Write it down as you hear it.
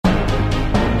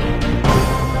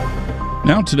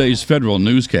Now today's Federal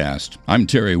Newscast. I'm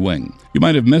Terry Wing. You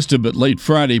might have missed it, but late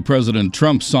Friday, President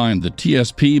Trump signed the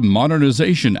TSP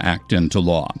Modernization Act into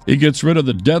law. It gets rid of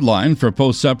the deadline for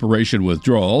post-separation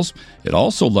withdrawals. It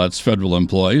also lets federal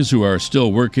employees who are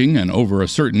still working and over a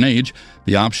certain age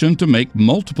the option to make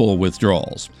multiple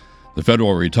withdrawals. The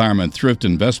Federal Retirement Thrift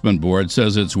Investment Board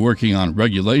says it's working on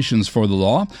regulations for the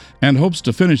law and hopes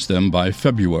to finish them by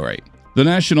February. The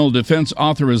National Defense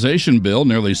Authorization Bill,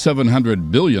 nearly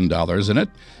 $700 billion in it,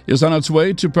 is on its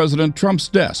way to President Trump's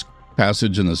desk.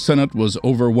 Passage in the Senate was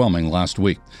overwhelming last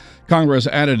week. Congress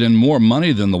added in more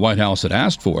money than the White House had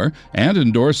asked for and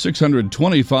endorsed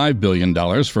 $625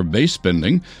 billion for base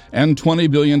spending and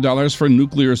 $20 billion for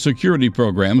nuclear security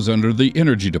programs under the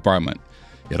Energy Department.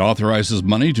 It authorizes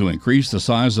money to increase the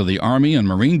size of the Army and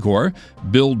Marine Corps,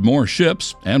 build more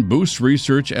ships, and boost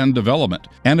research and development.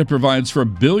 And it provides for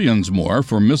billions more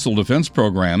for missile defense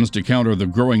programs to counter the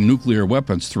growing nuclear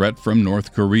weapons threat from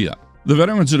North Korea. The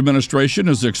Veterans Administration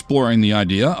is exploring the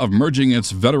idea of merging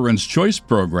its Veterans Choice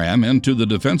program into the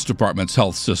Defense Department's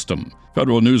health system.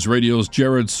 Federal News Radio's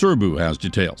Jared Serbu has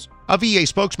details. A VA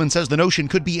spokesman says the notion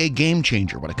could be a game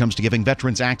changer when it comes to giving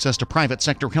veterans access to private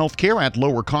sector health care at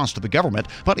lower cost to the government,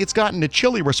 but it's gotten a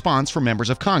chilly response from members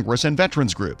of Congress and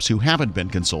veterans groups who haven't been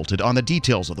consulted on the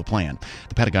details of the plan.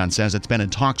 The Pentagon says it's been in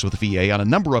talks with the VA on a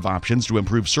number of options to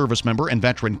improve service member and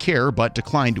veteran care, but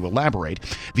declined to elaborate.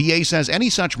 VA says any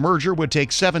such merger would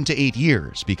take 7 to 8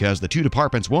 years because the two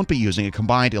departments won't be using a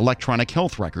combined electronic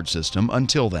health record system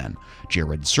until then.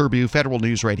 Jared Serbu, Federal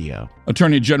News Radio.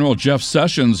 Attorney General Jeff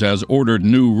Sessions has ordered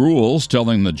new rules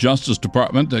telling the Justice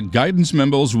Department that guidance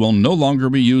memos will no longer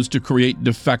be used to create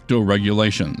de facto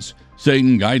regulations.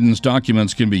 Saying guidance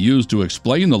documents can be used to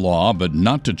explain the law, but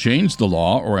not to change the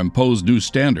law or impose new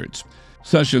standards.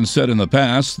 Sessions said in the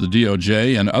past the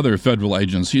DOJ and other federal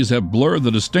agencies have blurred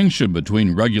the distinction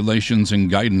between regulations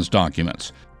and guidance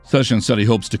documents. Sessions said he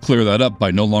hopes to clear that up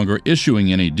by no longer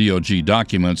issuing any DOJ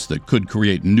documents that could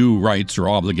create new rights or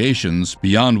obligations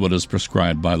beyond what is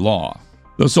prescribed by law.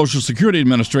 The Social Security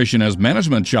Administration has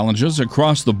management challenges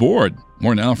across the board.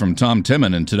 More now from Tom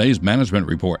Temin in today's Management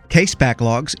Report. Case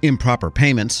backlogs, improper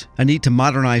payments, a need to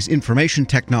modernize information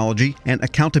technology, and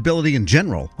accountability in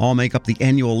general all make up the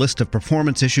annual list of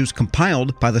performance issues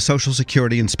compiled by the Social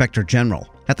Security Inspector General.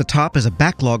 At the top is a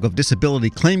backlog of disability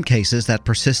claim cases that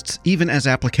persists even as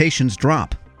applications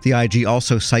drop. The IG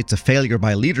also cites a failure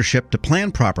by leadership to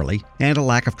plan properly and a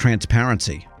lack of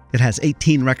transparency. It has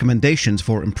 18 recommendations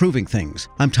for improving things.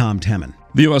 I'm Tom Temin.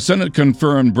 The U.S. Senate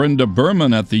confirmed Brenda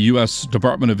Berman at the U.S.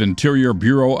 Department of Interior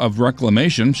Bureau of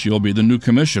Reclamation. She'll be the new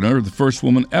commissioner, the first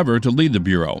woman ever to lead the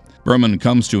bureau. Berman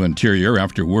comes to Interior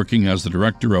after working as the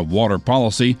director of water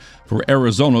policy for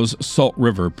Arizona's Salt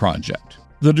River Project.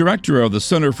 The director of the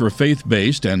Center for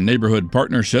Faith-Based and Neighborhood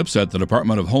Partnerships at the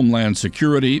Department of Homeland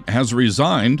Security has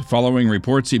resigned following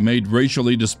reports he made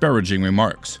racially disparaging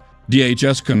remarks.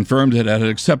 DHS confirmed it had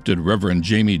accepted Reverend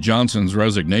Jamie Johnson's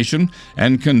resignation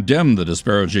and condemned the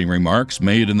disparaging remarks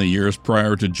made in the years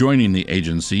prior to joining the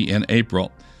agency in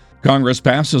April. Congress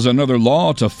passes another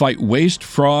law to fight waste,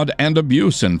 fraud, and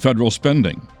abuse in federal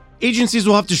spending. Agencies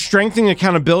will have to strengthen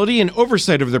accountability and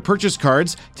oversight of their purchase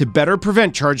cards to better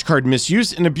prevent charge card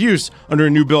misuse and abuse under a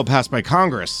new bill passed by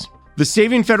Congress. The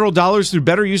Saving Federal Dollars Through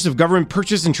Better Use of Government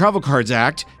Purchase and Travel Cards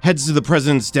Act heads to the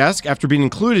President's desk after being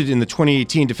included in the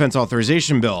 2018 Defense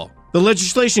Authorization Bill. The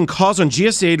legislation calls on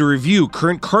GSA to review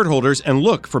current cardholders and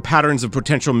look for patterns of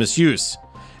potential misuse.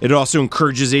 It also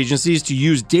encourages agencies to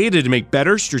use data to make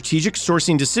better strategic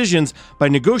sourcing decisions by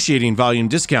negotiating volume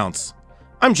discounts.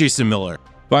 I'm Jason Miller.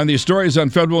 Find these stories on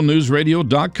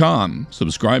federalnewsradio.com.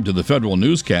 Subscribe to the Federal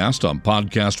Newscast on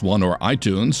Podcast One or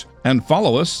iTunes, and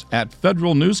follow us at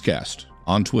Federal Newscast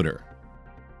on Twitter.